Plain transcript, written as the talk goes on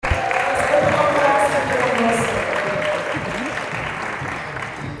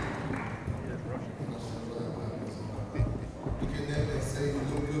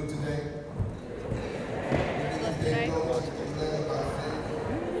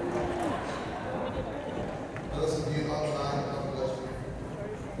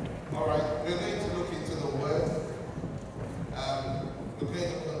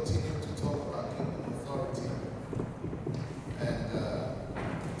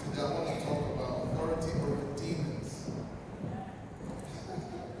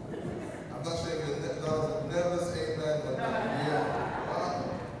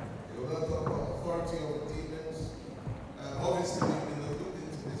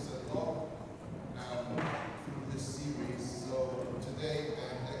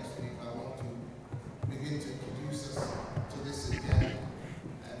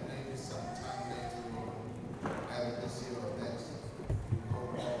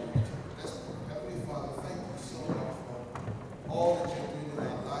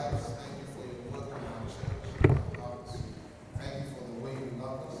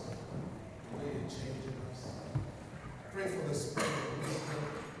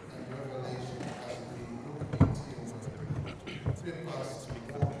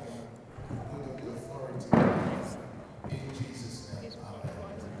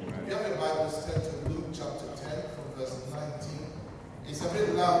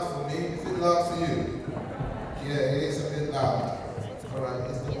loud for me? Is it loud for you? Yeah, it is a bit loud. Alright,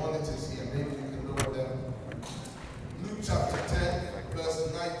 it's the monitors here. Maybe you can lower them. Luke chapter 10,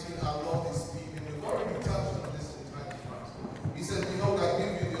 verse 19, our Lord is speaking. We've already touched on this in times past. He said, behold, I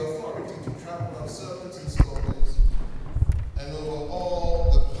give you the authority to trample on serpents and scorpions, and over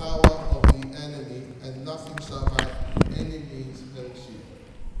all the power of the enemy, and nothing shall by any means hurt you.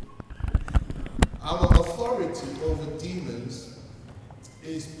 Our authority over demons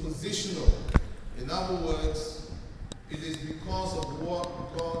is positional. In other words, it is because of what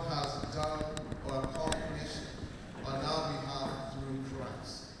God has done or accomplished on our behalf through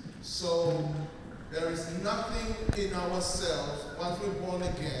Christ. So there is nothing in ourselves, once we're born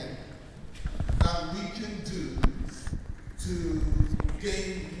again, that we can do to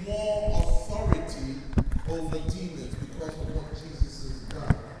gain more authority over demons because of what Jesus has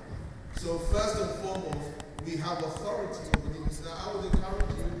done. So first and foremost, we have authority over demons. Now I would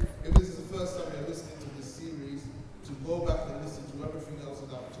encourage you, if this is the first time you're listening to this series, to go back and listen to everything else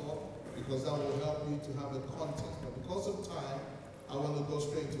that I've taught, because that will help you to have a context. But because of time, I want to go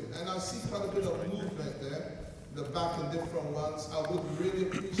straight to it. And I see quite a bit of movement there, the back and different ones. I would really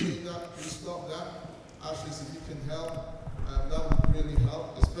appreciate that. Please stop that. Ashley, if you can help, that would really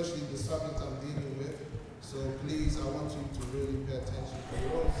help, especially the subject I'm dealing with. So please, I want you to really pay attention for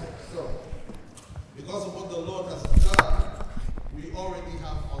your own sake. So, because of what the Lord has done, we already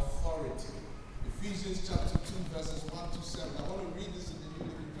have authority. Ephesians chapter 2, verses 1 to 7. I want to read this in the New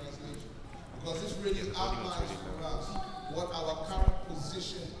Living Translation, because this really outlines for us what our current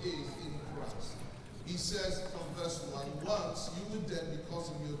position is in Christ. He says from verse 1, once you were dead because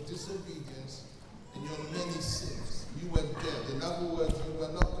of your disobedience and your many sins. You were dead. In other words, you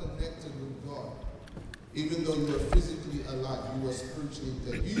were not connected with God. Even though you were physically alive, you were spiritually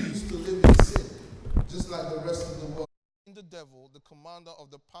dead. You used to live in sin, just like the rest of the world. The devil, the commander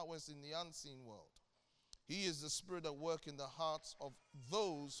of the powers in the unseen world. He is the spirit at work in the hearts of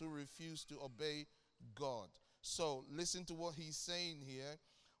those who refuse to obey God. So listen to what he's saying here.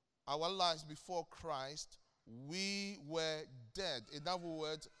 Our lives before Christ, we were dead. In other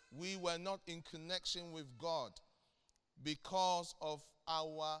words, we were not in connection with God because of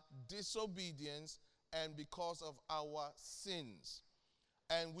our disobedience and because of our sins.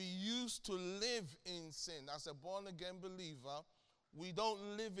 And we used to live in sin. As a born-again believer, we don't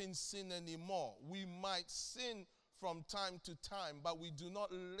live in sin anymore. We might sin from time to time, but we do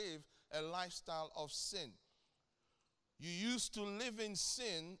not live a lifestyle of sin. You used to live in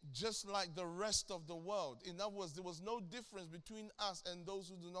sin just like the rest of the world. In other words, there was no difference between us and those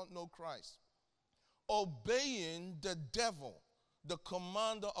who do not know Christ. Obeying the devil, the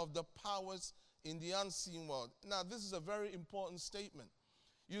commander of the powers in the unseen world. Now, this is a very important statement.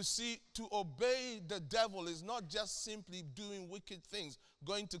 You see, to obey the devil is not just simply doing wicked things,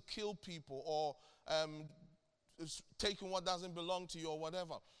 going to kill people or taking what doesn't belong to you or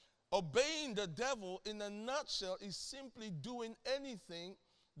whatever. Obeying the devil, in a nutshell, is simply doing anything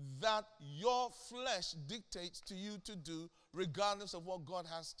that your flesh dictates to you to do, regardless of what God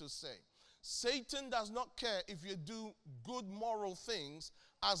has to say. Satan does not care if you do good moral things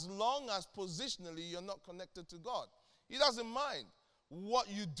as long as positionally you're not connected to God. He doesn't mind what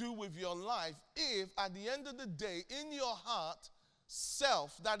you do with your life if at the end of the day, in your heart,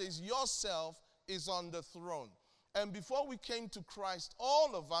 self, that is yourself, is on the throne. And before we came to Christ,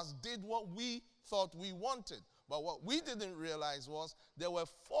 all of us did what we thought we wanted. But what we didn't realize was there were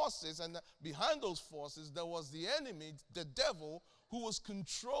forces, and behind those forces there was the enemy, the devil, who was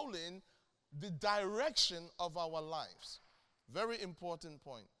controlling the direction of our lives. Very important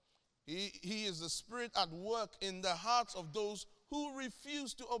point. He is the spirit at work in the hearts of those who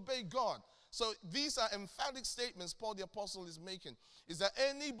refuse to obey God. So these are emphatic statements Paul the Apostle is making. Is that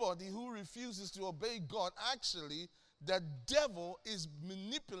anybody who refuses to obey God, actually, the devil is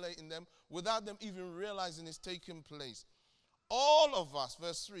manipulating them without them even realizing it's taking place. All of us,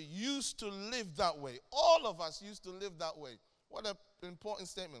 verse 3, used to live that way. All of us used to live that way. What an important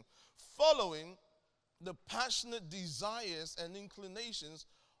statement. Following the passionate desires and inclinations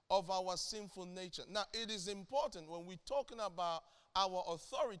of our sinful nature. Now, it is important when we're talking about our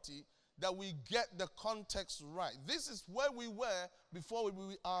authority that we get the context right. This is where we were before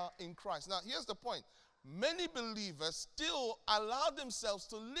we are in Christ. Now, here's the point. Many believers still allow themselves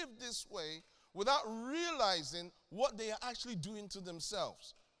to live this way without realizing what they are actually doing to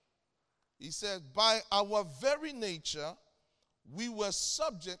themselves. He said, by our very nature, we were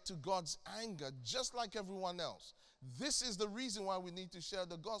subject to God's anger just like everyone else. This is the reason why we need to share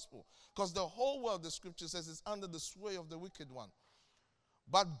the gospel. Because the whole world, the scripture says, is under the sway of the wicked one.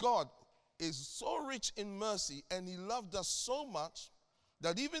 But God is so rich in mercy, and he loved us so much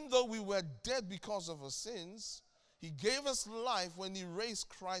that even though we were dead because of our sins, he gave us life when he raised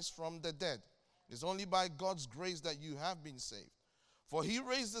Christ from the dead. It's only by God's grace that you have been saved. For he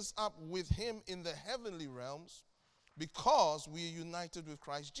raised us up with him in the heavenly realms because we are united with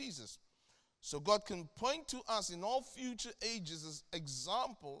Christ Jesus. So God can point to us in all future ages as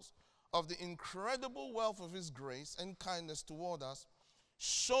examples of the incredible wealth of his grace and kindness toward us,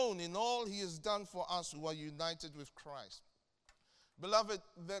 shown in all he has done for us who are united with Christ. Beloved,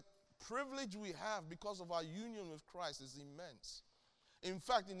 the privilege we have because of our union with Christ is immense. In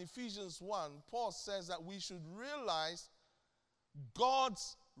fact, in Ephesians 1, Paul says that we should realize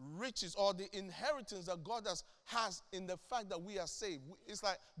God's riches or the inheritance that God has in the fact that we are saved. It's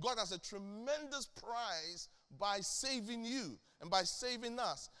like God has a tremendous prize by saving you and by saving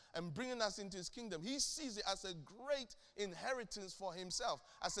us and bringing us into his kingdom. He sees it as a great inheritance for himself,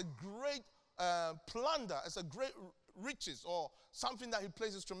 as a great plunder, as a great riches or something that he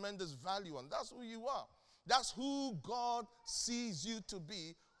places tremendous value on. That's who you are. That's who God sees you to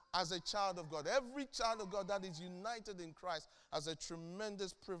be as a child of God. Every child of God that is united in Christ has a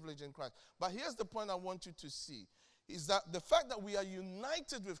tremendous privilege in Christ. But here's the point I want you to see, is that the fact that we are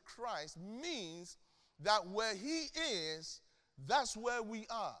united with Christ means that where he is, that's where we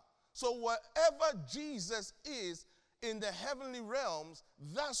are. So wherever Jesus is in the heavenly realms,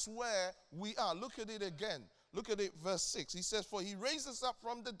 that's where we are. Look at it again. Look at it, verse 6. He says, for he raised us up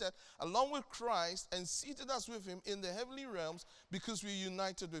from the dead along with Christ and seated us with him in the heavenly realms because we are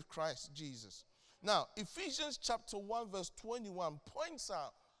united with Christ Jesus. Now, Ephesians chapter 1 verse 21 points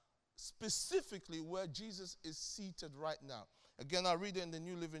out specifically where Jesus is seated right now. Again, I read it in the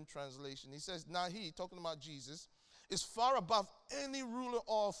New Living Translation. He says, now he, talking about Jesus, is far above any ruler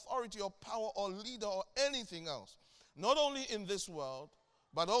or authority or power or leader or anything else, not only in this world,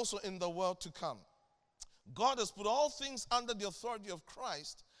 but also in the world to come. God has put all things under the authority of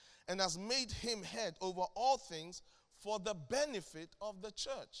Christ and has made him head over all things for the benefit of the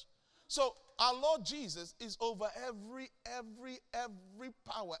church. So our Lord Jesus is over every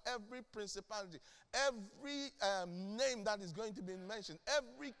power, every principality, every name that is going to be mentioned,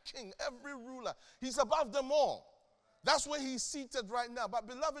 every king, every ruler. He's above them all. That's where he's seated right now. But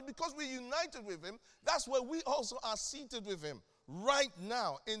beloved, because we're united with him, that's where we also are seated with him right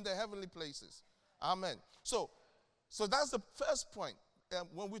now in the heavenly places. Amen. So that's the first point.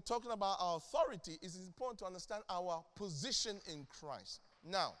 When we're talking about our authority, it's important to understand our position in Christ.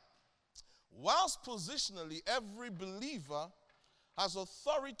 Now, whilst positionally every believer has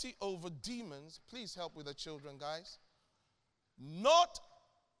authority over demons, please help with the children, guys. Not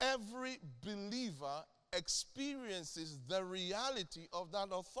every believer experiences the reality of that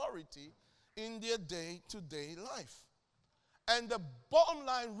authority in their day-to-day life. And the bottom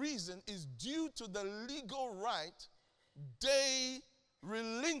line reason is due to the legal right they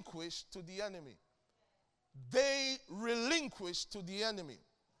relinquish to the enemy. They relinquish to the enemy.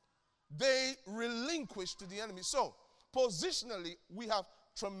 They relinquish to the enemy. So, positionally, we have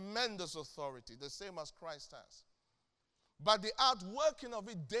tremendous authority, the same as Christ has. But the outworking of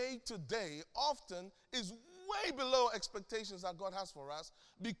it day to day often is way below expectations that God has for us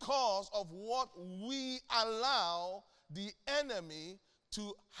because of what we allow the enemy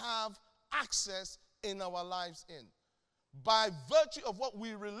to have access in our lives in. By virtue of what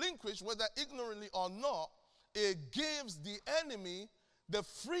we relinquish, whether ignorantly or not, it gives the enemy the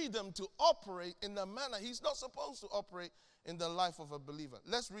freedom to operate in the manner he's not supposed to operate in the life of a believer.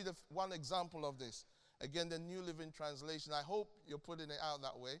 Let's read one example of this. Again, the New Living Translation. I hope you're putting it out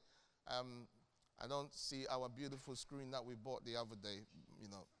that way. I don't see our beautiful screen that we bought the other day,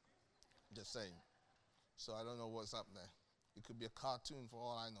 just saying. So I don't know what's up there. It could be a cartoon for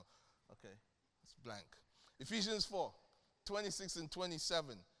all I know. Okay, it's blank. Ephesians 4, 26 and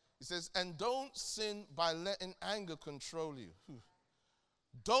 27. It says, and don't sin by letting anger control you.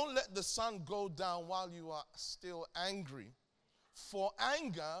 Don't let the sun go down while you are still angry, for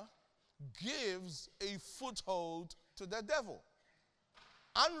anger gives a foothold to the devil.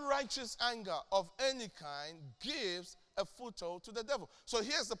 Unrighteous anger of any kind gives a foothold to the devil. So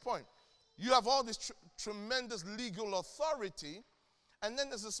here's the point. You have all this tremendous legal authority, and then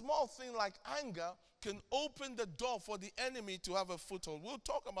there's a small thing like anger can open the door for the enemy to have a foothold. We'll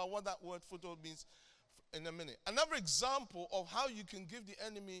talk about what that word foothold means in a minute. Another example of how you can give the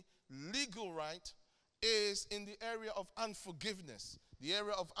enemy legal right is in the area of unforgiveness. The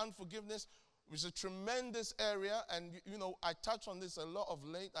area of unforgiveness is a tremendous area, and I touch on this a lot of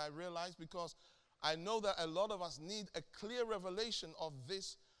late, I realize, because I know that a lot of us need a clear revelation of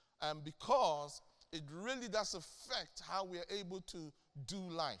this, because it really does affect how we are able to do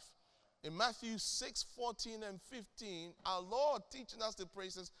life. In Matthew 6:14 and 15, our Lord teaching us to pray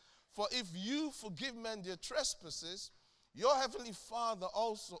says, for if you forgive men their trespasses, your heavenly Father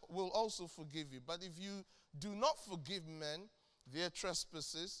will also forgive you. But if you do not forgive men their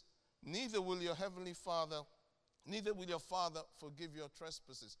trespasses, neither will your Father forgive your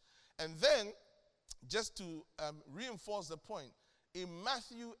trespasses. And then, just to reinforce the point, in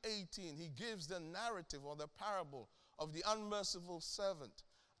Matthew 18, he gives the narrative or the parable of the unmerciful servant.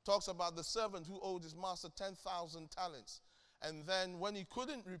 Talks about the servant who owed his master 10,000 talents. And then when he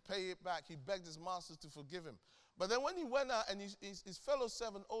couldn't repay it back, he begged his master to forgive him. But then when he went out and his fellow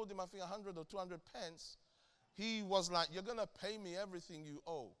servant owed him, I think, 100 or 200 pence, he was like, you're going to pay me everything you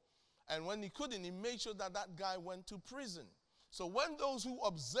owe. And when he couldn't, he made sure that that guy went to prison. So when those who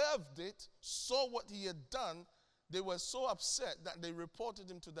observed it saw what he had done, they were so upset that they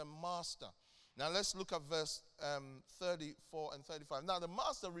reported him to the master. Now let's look at verse 34 and 35. Now the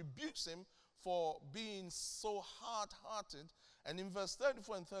master rebukes him for being so hard-hearted. And in verse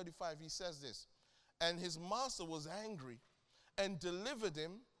 34 and 35, he says this, and his master was angry and delivered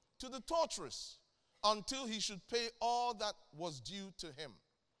him to the torturers until he should pay all that was due to him.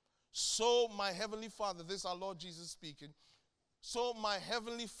 So my heavenly Father, this is our Lord Jesus speaking, so my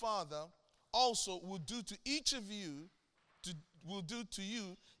heavenly Father also will do to each of you, will do to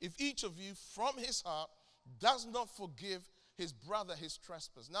you if each of you from his heart does not forgive his brother his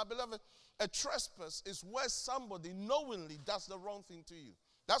trespass. Now, beloved, a trespass is where somebody knowingly does the wrong thing to you.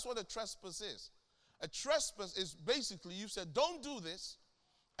 That's what a trespass is. A trespass is basically you said, don't do this,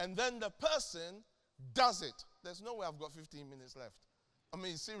 and then the person does it. There's no way I've got 15 minutes left. I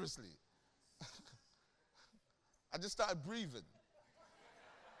mean, seriously. I just started breathing.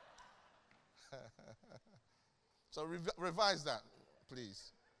 So revise that,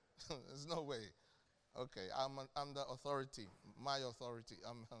 please. There's no way. Okay, I'm under authority, my authority.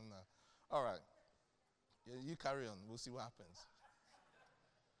 All right. You carry on. We'll see what happens.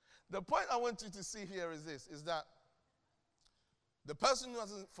 The point I want you to see here is this, is that the person who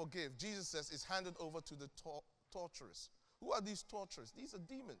doesn't forgive, Jesus says, is handed over to the torturers. Who are these torturers? These are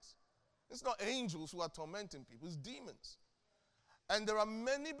demons. It's not angels who are tormenting people. It's demons. And there are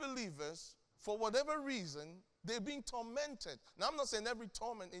many believers, for whatever reason, they're being tormented. Now, I'm not saying every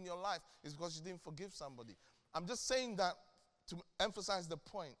torment in your life is because you didn't forgive somebody. I'm just saying that to emphasize the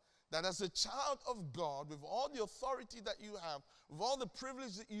point that as a child of God, with all the authority that you have, with all the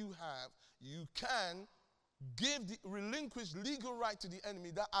privilege that you have, you can relinquish legal right to the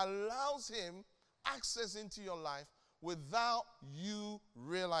enemy that allows him access into your life without you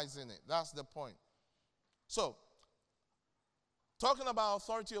realizing it. That's the point. So, talking about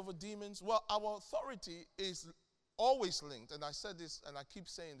authority over demons, well, our authority is always linked, and I said this and I keep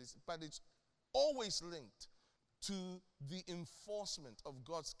saying this, but it's always linked to the enforcement of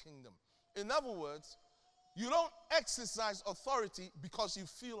God's kingdom. In other words, you don't exercise authority because you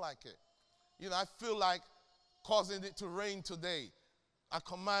feel like it. You know, I feel like causing it to rain today. I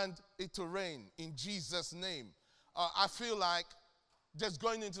command it to rain in Jesus' name. I feel like just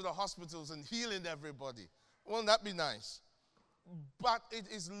going into the hospitals and healing everybody. Won't that be nice? But it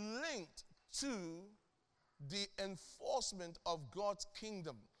is linked to the enforcement of God's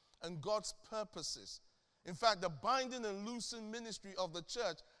kingdom and God's purposes. In fact, the binding and loosing ministry of the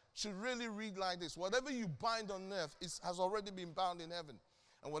church should really read like this. Whatever you bind on earth has already been bound in heaven.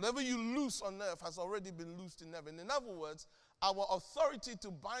 And whatever you loose on earth has already been loosed in heaven. In other words, our authority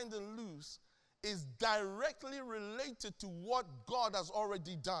to bind and loose is directly related to what God has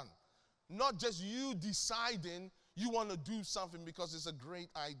already done. Not just you deciding you want to do something because it's a great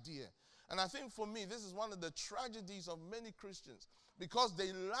idea. And I think for me, this is one of the tragedies of many Christians. Because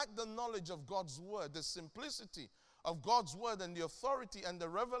they lack the knowledge of God's word, the simplicity of God's word and the authority and the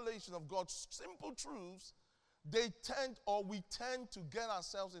revelation of God's simple truths, we tend to get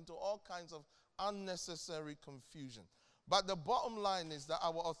ourselves into all kinds of unnecessary confusion. But the bottom line is that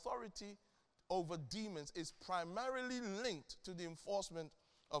our authority over demons is primarily linked to the enforcement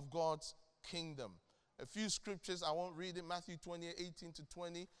of God's kingdom. A few scriptures, I won't read it. Matthew 28, 18 to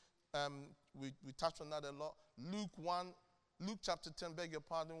 20. We touched on that a lot. Luke chapter 10, beg your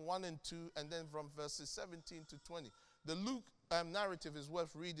pardon, 1 and 2, and then from verses 17 to 20. The Luke narrative is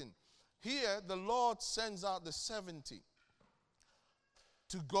worth reading. Here, the Lord sends out the 70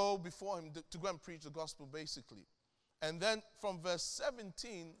 to go before him, to go and preach the gospel, basically. And then from verse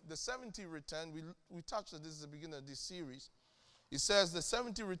 17, the 70 return. We touched on this at the beginning of this series. It says, the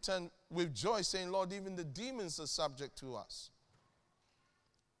 70 returned with joy, saying, Lord, even the demons are subject to us.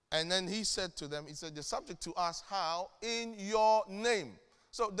 And then he said to them, he said, they're subject to us how? In your name.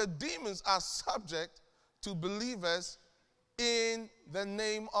 So the demons are subject to believers in the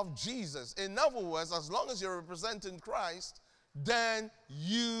name of Jesus. In other words, as long as you're representing Christ, then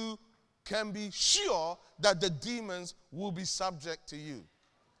you can be sure that the demons will be subject to you.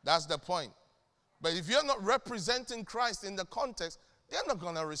 That's the point. But if you're not representing Christ in the context, they're not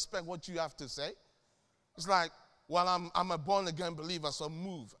going to respect what you have to say. It's like, well, I'm a born-again believer, so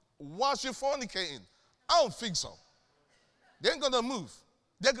move. Whilst you're fornicating, I don't think so. They ain't going to move.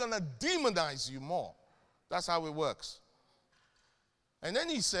 They're going to demonize you more. That's how it works. And then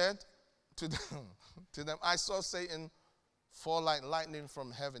he said to them, I saw Satan fall like lightning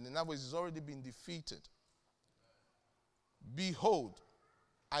from heaven. In other words, he's already been defeated. Behold,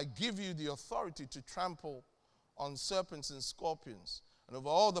 I give you the authority to trample on serpents and scorpions and over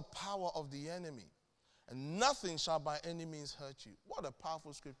all the power of the enemy, and nothing shall by any means hurt you. What a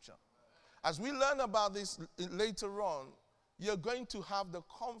powerful scripture. As we learn about this later on, you're going to have the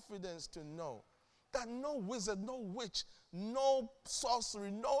confidence to know that no wizard, no witch, no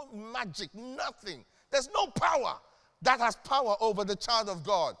sorcery, no magic, nothing. There's no power that has power over the child of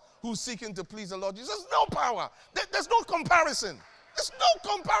God who's seeking to please the Lord Jesus. There's no power. There's no comparison. There's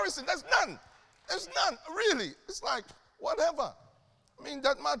no comparison. There's none. There's none. Really. It's like, whatever. I mean,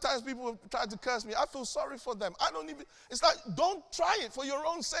 that many times people try to curse me. I feel sorry for them. I don't even, it's like, don't try it for your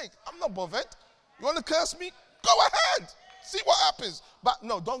own sake. I'm not bothered. You want to curse me? Go ahead. See what happens. But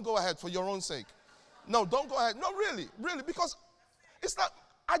no, don't go ahead for your own sake. No, don't go ahead. No, really, because it's like,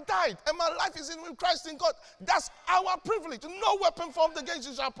 I died and my life is in with Christ in God. That's our privilege. No weapon formed against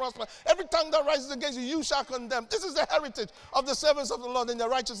you shall prosper. Every tongue that rises against you, you shall condemn. This is the heritage of the servants of the Lord, and the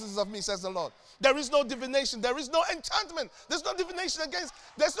righteousness of me, says the Lord. There is no divination. There is no enchantment. There's no divination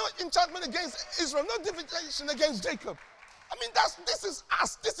there's no enchantment against Israel. No divination against Jacob. I mean, this is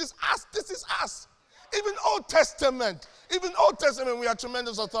us. This is us. This is us. Even Old Testament, we have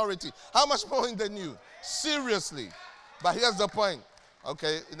tremendous authority. How much more in the New? Seriously. But here's the point.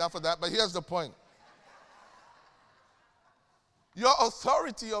 Okay, enough of that. But here's the point. Your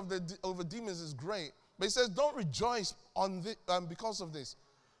authority over demons is great. But he says, don't rejoice because of this,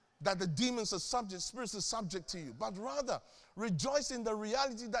 that the demons are subject, spirits are subject to you. But rather, rejoice in the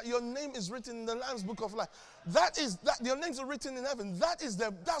reality that your name is written in the Lamb's book of life. That your names are written in heaven. That's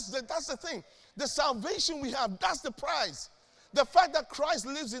the thing. The salvation we have, that's the prize. The fact that Christ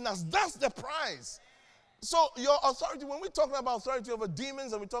lives in us, that's the prize. So your authority, when we're talking about authority over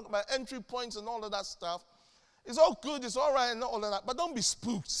demons and we talk about entry points and all of that stuff, it's all good, it's all right and all of that, but don't be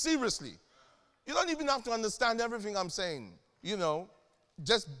spooked, seriously. You don't even have to understand everything I'm saying,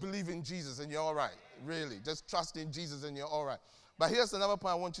 Just believe in Jesus and you're all right, really. Just trust in Jesus and you're all right. But here's another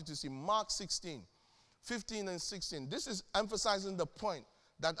point I want you to see, Mark 16, 15 and 16. This is emphasizing the point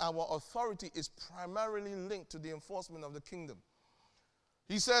that our authority is primarily linked to the enforcement of the kingdom.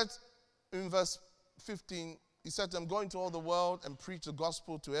 He said in verse 15, he said to them, go into all the world and preach the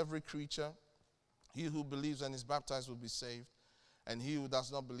gospel to every creature. He who believes and is baptized will be saved, and he who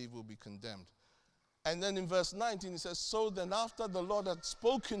does not believe will be condemned. And then in verse 19, he says, so then after the Lord had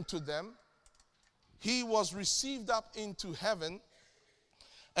spoken to them, he was received up into heaven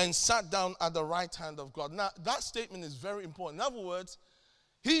and sat down at the right hand of God. Now, that statement is very important. In other words,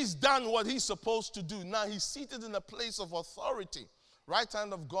 he's done what he's supposed to do. Now, he's seated in a place of authority. Right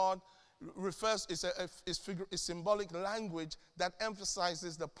hand of God refers, it's symbolic language that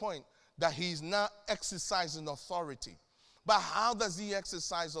emphasizes the point that he's now exercising authority. But how does he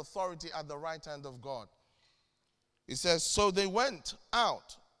exercise authority at the right hand of God? It says, so they went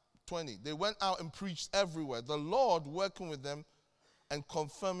out, 20, they went out and preached everywhere, the Lord working with them and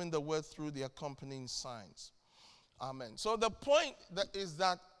confirming the word through the accompanying signs. Amen. So the point is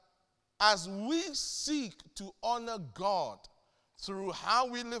that as we seek to honor God through how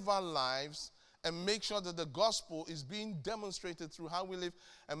we live our lives and make sure that the gospel is being demonstrated through how we live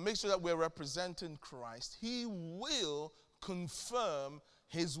and make sure that we're representing Christ, he will confirm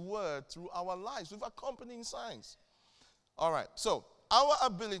his word through our lives with accompanying signs. All right, so our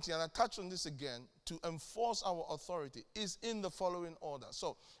ability, and I touch on this again, to enforce our authority is in the following order.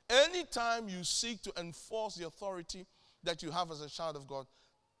 So anytime you seek to enforce the authority that you have as a child of God,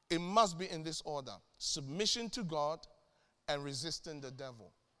 it must be in this order: submission to God and resisting the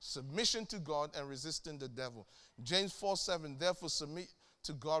devil. Submission to God and resisting the devil. James 4:7, therefore submit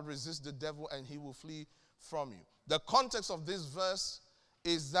to God, resist the devil, and he will flee from you. The context of this verse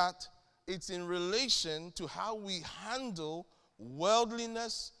is that it's in relation to how we handle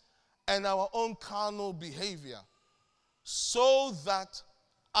worldliness and our own carnal behavior, so that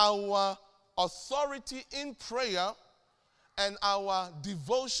our authority in prayer and our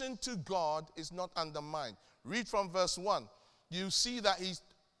devotion to God is not undermined. Read from verse 1. You see that he's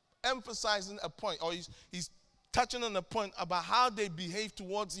emphasizing a point, or he's touching on the point about how they behave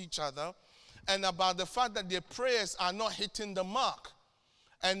towards each other and about the fact that their prayers are not hitting the mark.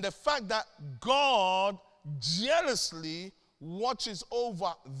 And the fact that God jealously watches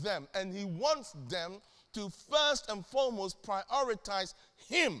over them, and he wants them to first and foremost prioritize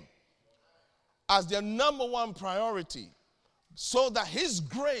him as their number one priority, so that his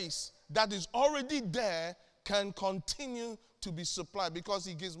grace that is already there can continue to be supplied, because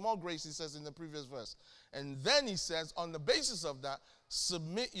he gives more grace, he says in the previous verse. And then he says, on the basis of that,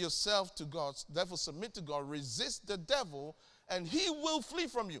 submit yourself to God. Therefore, submit to God, resist the devil, and he will flee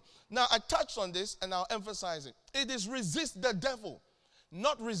from you. Now, I touched on this, and I'll emphasize it. It is resist the devil,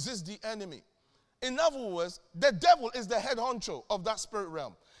 not resist the enemy. In other words, the devil is the head honcho of that spirit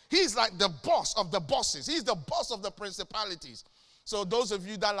realm. He's like the boss of the bosses. He's the boss of the principalities. So those of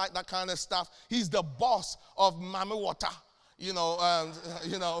you that like that kind of stuff, he's the boss of Mama Water. He's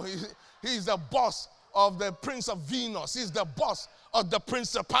the boss of the Prince of Venus. He's the boss of the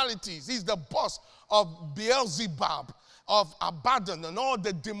principalities. He's the boss of Beelzebub, of Abaddon, and all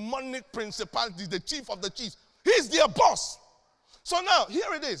the demonic principalities, the chief of the chiefs. He's their boss. So now,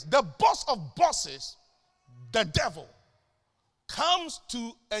 here it is. The boss of bosses, the devil, comes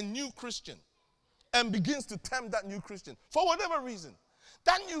to a new Christian and begins to tempt that new Christian for whatever reason.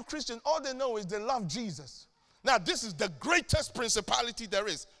 That new Christian, all they know is they love Jesus. Now, this is the greatest principality there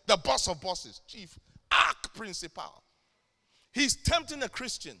is, the boss of bosses, chief, arch-principal. He's tempting a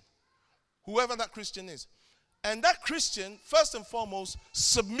Christian, whoever that Christian is. And that Christian, first and foremost,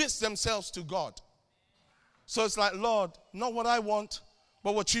 submits themselves to God. So it's like, Lord, not what I want,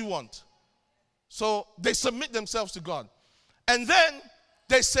 but what you want. So they submit themselves to God. And then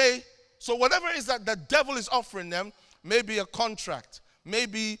they say, so whatever it is that the devil is offering them, maybe a contract,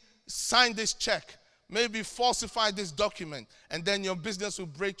 maybe sign this check, maybe falsify this document, and then your business will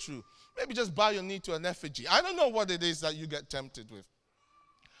break through. Maybe just bow your knee to an effigy. I don't know what it is that you get tempted with.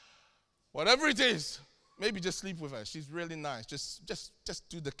 Whatever it is, maybe just sleep with her. She's really nice. Just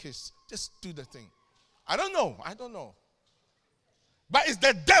do the kiss. Just do the thing. I don't know. But it's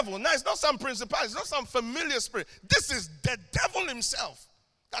the devil. Now, it's not some principality. It's not some familiar spirit. This is the devil himself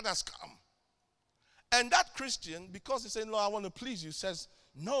that has come. And that Christian, because he's saying, Lord, I want to please you, says,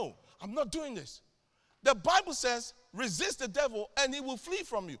 no, I'm not doing this. The Bible says, resist the devil and he will flee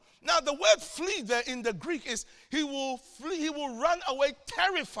from you. Now, the word flee there in the Greek is he will flee, he will run away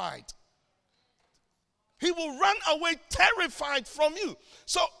terrified. He will run away terrified from you.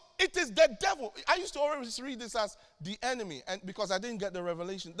 So, it is the devil. I used to always read this as the enemy, and because I didn't get the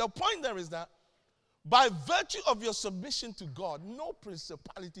revelation. The point there is that by virtue of your submission to God, no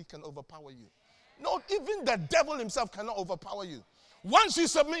principality can overpower you. No, even the devil himself cannot overpower you. Once you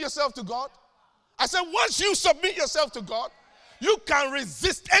submit yourself to God, I said once you submit yourself to God, you can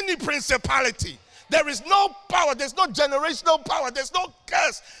resist any principality. There is no power, there's no generational power, there's no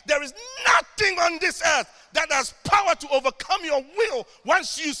curse. There is nothing on this earth that has power to overcome your will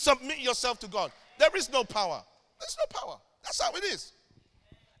once you submit yourself to God. There is no power. There's no power. That's how it is.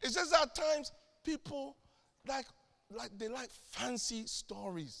 It's just that at times people they like fancy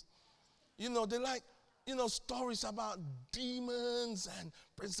stories. They like, stories about demons and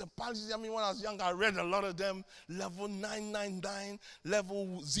principalities. I mean, when I was young, I read a lot of them. Level 999,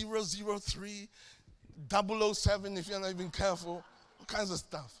 level 003, 007, if you're not even careful. All kinds of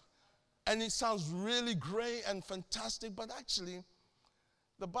stuff. And it sounds really great and fantastic, but actually,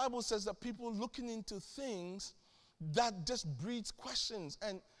 the Bible says that people looking into things that just breeds questions,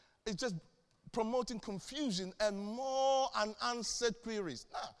 and it's just promoting confusion and more unanswered queries.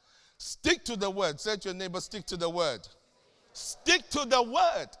 Now, stick to the word. Say to your neighbor, stick to the word. Stick to the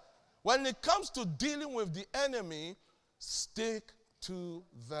word. When it comes to dealing with the enemy, stick to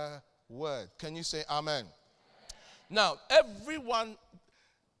the word. Can you say amen? Now, everyone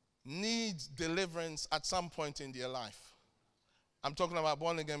needs deliverance at some point in their life. I'm talking about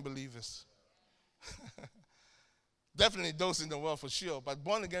born-again believers. Definitely those in the world for sure, but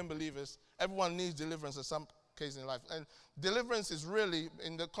born-again believers, everyone needs deliverance at some case in life. And deliverance is really,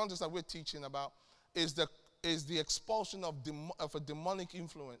 in the context that we're teaching about, is the expulsion of a demonic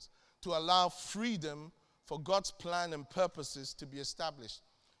influence to allow freedom for God's plan and purposes to be established.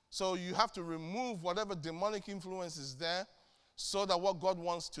 So you have to remove whatever demonic influence is there so that what God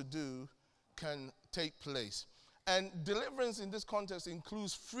wants to do can take place. And deliverance in this context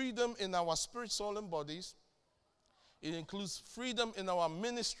includes freedom in our spirit, soul, and bodies. It includes freedom in our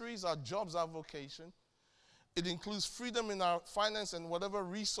ministries, our jobs, our vocation. It includes freedom in our finance and whatever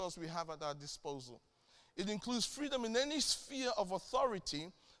resource we have at our disposal. It includes freedom in any sphere of authority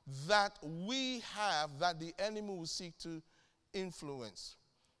that we have that the enemy will seek to influence.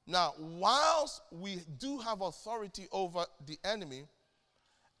 Now, whilst we do have authority over the enemy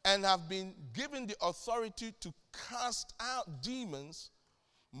and have been given the authority to cast out demons,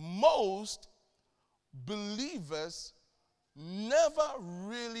 most believers never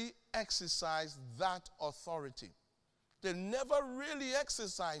really exercise that authority. They never really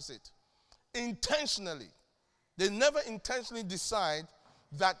exercise it intentionally. They never intentionally decide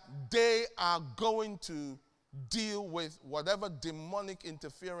that they are going to deal with whatever demonic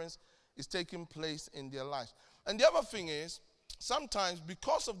interference is taking place in their lives. And the other thing is, sometimes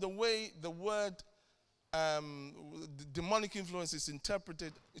because of the way the word demonic influence is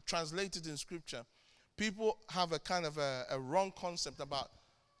interpreted, translated in Scripture, people have a kind of a wrong concept about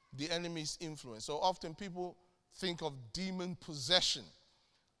the enemy's influence. So often people think of demon possession,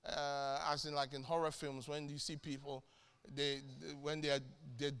 as in like in horror films when you see people, when they're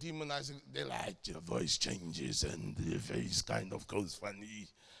demonizing, they like their voice changes and their face kind of goes funny.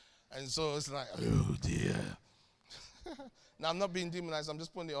 And so it's like, oh dear. Now I'm not being demonized, I'm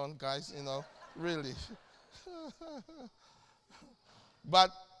just putting it on, guys, really.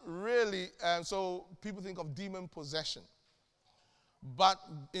 But really, so people think of demon possession. But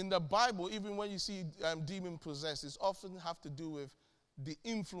in the Bible, even when you see demon possessed, it often have to do with the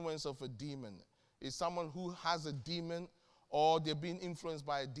influence of a demon. It's someone who has a demon or they're being influenced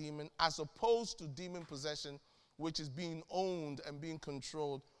by a demon, as opposed to demon possession, which is being owned and being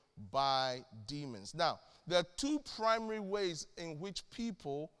controlled by demons. Now, there are two primary ways in which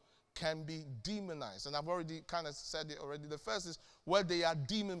people can be demonized. And I've already kind of said it already. The first is where they are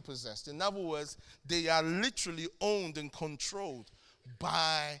demon possessed. In other words, they are literally owned and controlled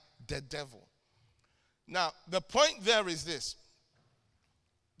by the devil. Now, the point there is this.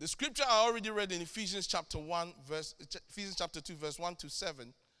 The scripture I already read in Ephesians chapter 2, verse 1 to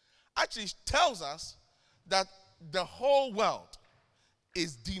 7, actually tells us that the whole world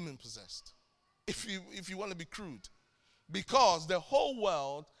is demon possessed. If you want to be crude. Because the whole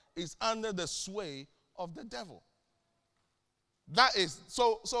world is under the sway of the devil. That is,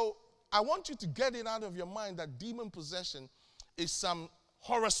 so I want you to get it out of your mind that demon possession is some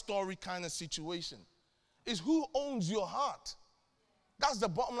horror story kind of situation. It's who owns your heart. That's the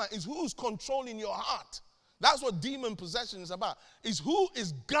bottom line. It's who's controlling your heart. That's what demon possession is about. It's who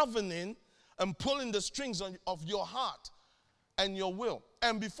is governing and pulling the strings of your heart and your will.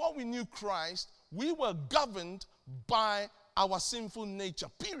 And before we knew Christ, we were governed by our sinful nature,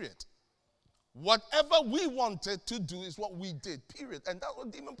 period. Whatever we wanted to do is what we did, period. And that's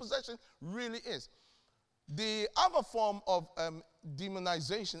what demon possession really is. The other form of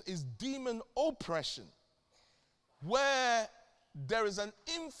demonization is demon oppression, where there is an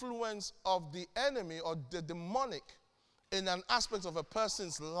influence of the enemy or the demonic in an aspect of a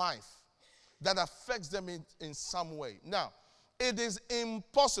person's life that affects them in some way. Now, it is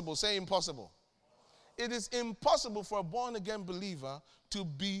impossible, say impossible. It is impossible for a born-again believer to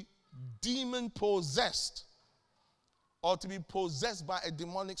be demon-possessed or to be possessed by a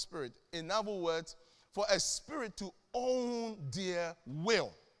demonic spirit. In other words, for a spirit to own their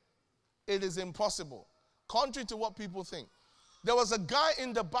will. It is impossible. Contrary to what people think. There was a guy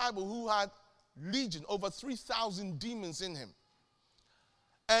in the Bible who had legion, over 3,000 demons in him.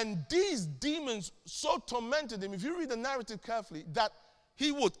 And these demons so tormented him, if you read the narrative carefully, that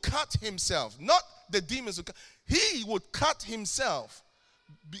he would cut himself. Not the demons would cut. He would cut himself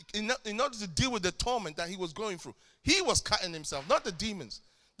in order to deal with the torment that he was going through. He was cutting himself, not the demons.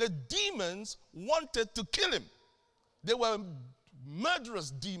 The demons wanted to kill him. They were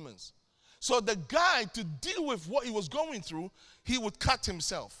murderous demons. So the guy, to deal with what he was going through, he would cut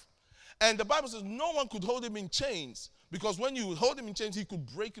himself. And the Bible says no one could hold him in chains, because when you hold him in chains, he could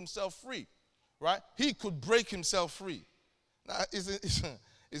break himself free, right? He could break himself free. Now,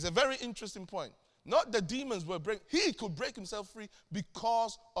 it's a very interesting point. Not the demons were breaking. He could break himself free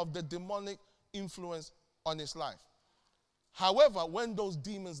because of the demonic influence on his life. However, when those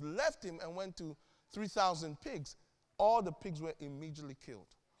demons left him and went to 3,000 pigs, all the pigs were immediately killed.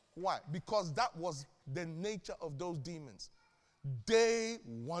 Why? Because that was the nature of those demons. They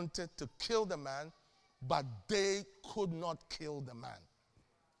wanted to kill the man, but they could not kill the man.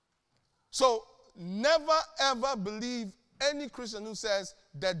 So never ever believe any Christian who says,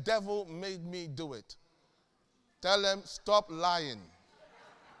 the devil made me do it. Tell them, stop lying.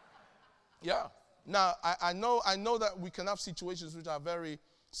 Yeah. Now, I know that we can have situations which are very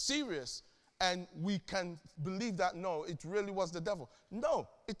serious, and we can believe that, no, it really was the devil. No,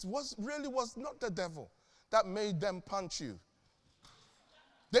 it really was not the devil that made them punch you.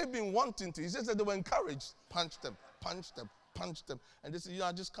 They've been wanting to. It's just that they were encouraged. Punch them, punch them, punch them. And they said,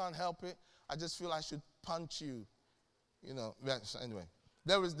 I just can't help it. I just feel I should punch you. Anyway.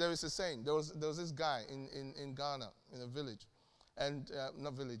 There is a saying. There was this guy in Ghana, in a village, and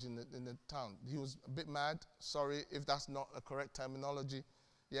not village, in the town. He was a bit mad. Sorry if that's not a correct terminology.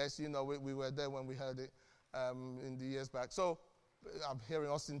 Yes, we were there when we heard it in the years back. So I'm hearing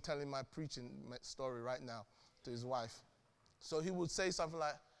Austin telling my preaching story right now to his wife. So he would say something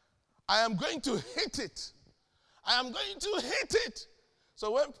like, I am going to hit it. I am going to hit it.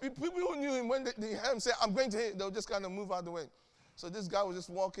 So when people who knew him, when they heard him say, I'm going to hit it, they'll just kind of move out of the way. So this guy was just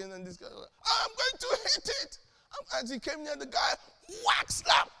walking, and this guy was like, I'm going to hit it. As he came near the guy, whack,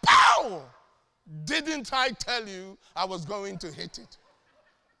 slap, pow! Didn't I tell you I was going to hit it?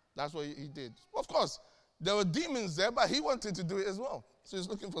 That's what he did. Of course, there were demons there, but he wanted to do it as well. So he's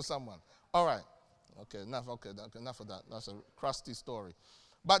looking for someone. All right. Okay, enough of that. That's a crusty story.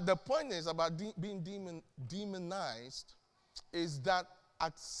 But the point is about being demonized is that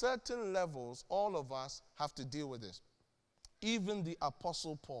at certain levels, all of us have to deal with this. Even the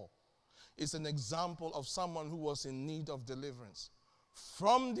Apostle Paul is an example of someone who was in need of deliverance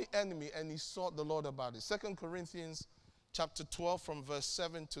from the enemy, and he sought the Lord about it. 2 Corinthians chapter 12 from verse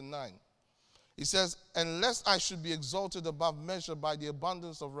 7 to 9. He says, unless I should be exalted above measure by the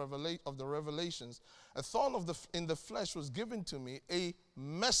abundance of the revelations, a thorn in the flesh was given to me, a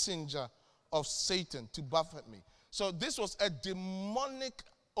messenger of Satan to buffet me. So this was a demonic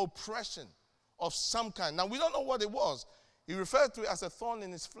oppression of some kind. Now we don't know what it was. He referred to it as a thorn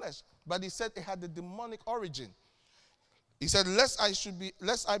in his flesh, but he said it had a demonic origin. He said, lest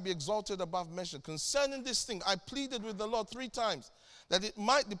I be exalted above measure. Concerning this thing, I pleaded with the Lord 3 times that it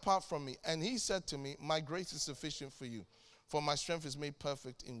might depart from me. And he said to me, my grace is sufficient for you, for my strength is made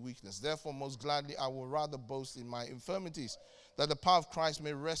perfect in weakness. Therefore, most gladly, I will rather boast in my infirmities, that the power of Christ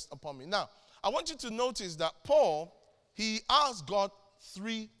may rest upon me. Now, I want you to notice that Paul, he asked God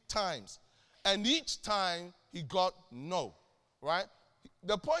 3 times. And each time, he got no, right?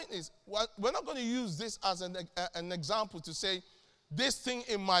 The point is, we're not going to use this as an example to say, this thing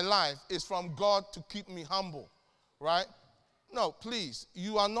in my life is from God to keep me humble, right? No, please,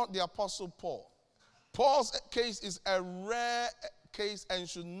 you are not the Apostle Paul. Paul's case is a rare case and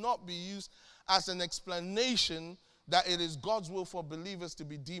should not be used as an explanation that it is God's will for believers to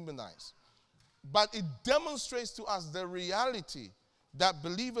be demonized. But it demonstrates to us the reality that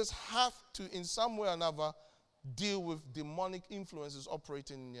believers have to, in some way or another, deal with demonic influences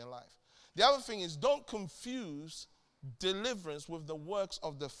operating in their life. The other thing is, don't confuse deliverance with the works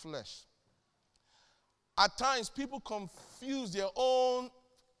of the flesh. At times, people confuse their own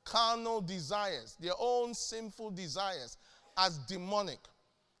carnal desires, their own sinful desires, as demonic.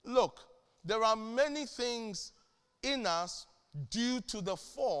 Look, there are many things in us due to the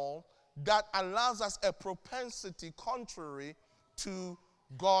fall that allows us a propensity contrary to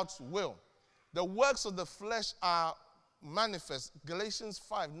God's will. The works of the flesh are manifest. Galatians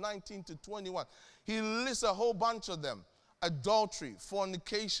 5:19 to 21. He lists a whole bunch of them. Adultery,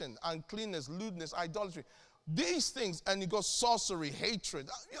 fornication, uncleanness, lewdness, idolatry. These things, and you got sorcery, hatred.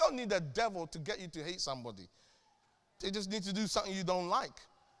 You don't need a devil to get you to hate somebody. They just need to do something you don't like,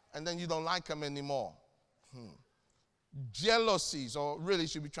 and then you don't like them anymore. Jealousies, or really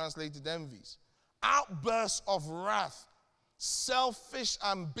should be translated envies. Outbursts of wrath, selfish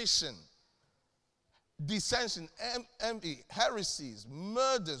ambition, dissension, envy, heresies,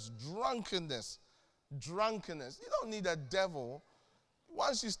 murders, drunkenness. You don't need a devil.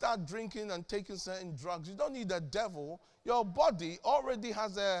 Once you start drinking and taking certain drugs, you don't need a devil. Your body already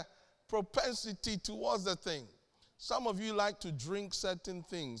has a propensity towards the thing. Some of you like to drink certain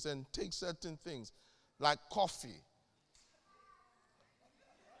things and take certain things, like coffee.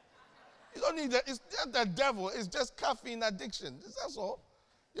 You don't need that. It's not the devil. It's just caffeine addiction. That's all.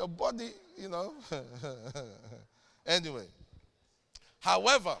 Your body, Anyway.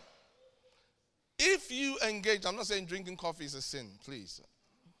 However, if you engage, I'm not saying drinking coffee is a sin, please.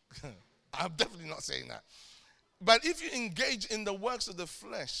 I'm definitely not saying that. But if you engage in the works of the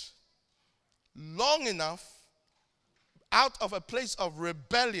flesh long enough, out of a place of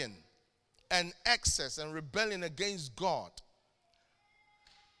rebellion and excess and rebellion against God,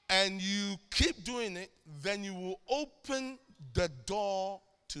 and you keep doing it, then you will open the door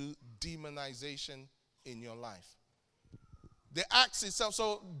to demonization in your life. The act itself,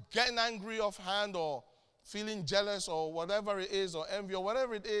 so getting angry offhand or feeling jealous or whatever it is, or envy or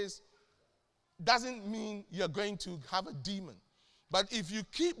whatever it is, doesn't mean you're going to have a demon. But if you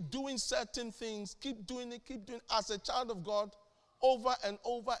keep doing certain things, keep doing it as a child of God, over and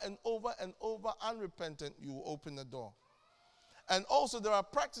over and over and over, unrepentant, you will open the door. And also there are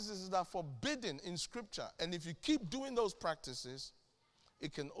practices that are forbidden in Scripture. And if you keep doing those practices,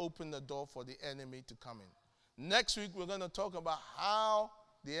 it can open the door for the enemy to come in. Next week, we're going to talk about how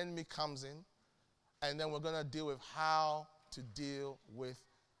the enemy comes in, and then we're going to deal with how to deal with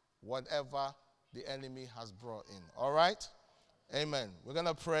whatever the enemy has brought in. All right? Amen. We're going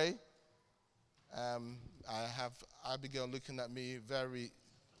to pray. I have Abigail looking at me very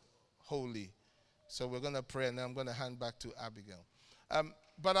holy. So we're going to pray, and then I'm going to hand back to Abigail.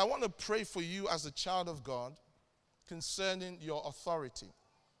 But I want to pray for you as a child of God concerning your authority.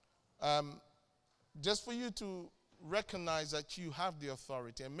 Just for you to recognize that you have the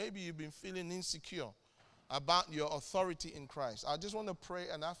authority, and maybe you've been feeling insecure about your authority in Christ. I just want to pray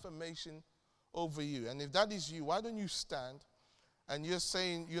an affirmation over you. And if that is you, why don't you stand? And you're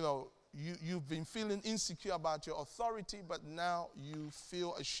saying, you've been feeling insecure about your authority, but now you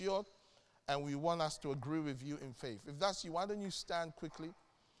feel assured, and we want us to agree with you in faith. If that's you, why don't you stand quickly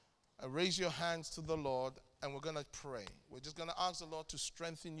and raise your hands to the Lord, and we're going to pray. We're just going to ask the Lord to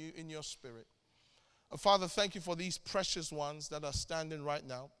strengthen you in your spirit. Father, thank you for these precious ones that are standing right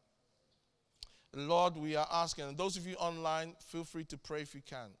now. Lord, we are asking, and those of you online, feel free to pray if you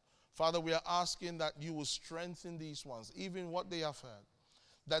can. Father, we are asking that you will strengthen these ones, even what they have heard,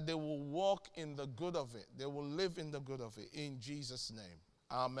 that they will walk in the good of it. They will live in the good of it. In Jesus' name,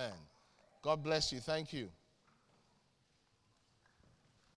 amen. God bless you. Thank you.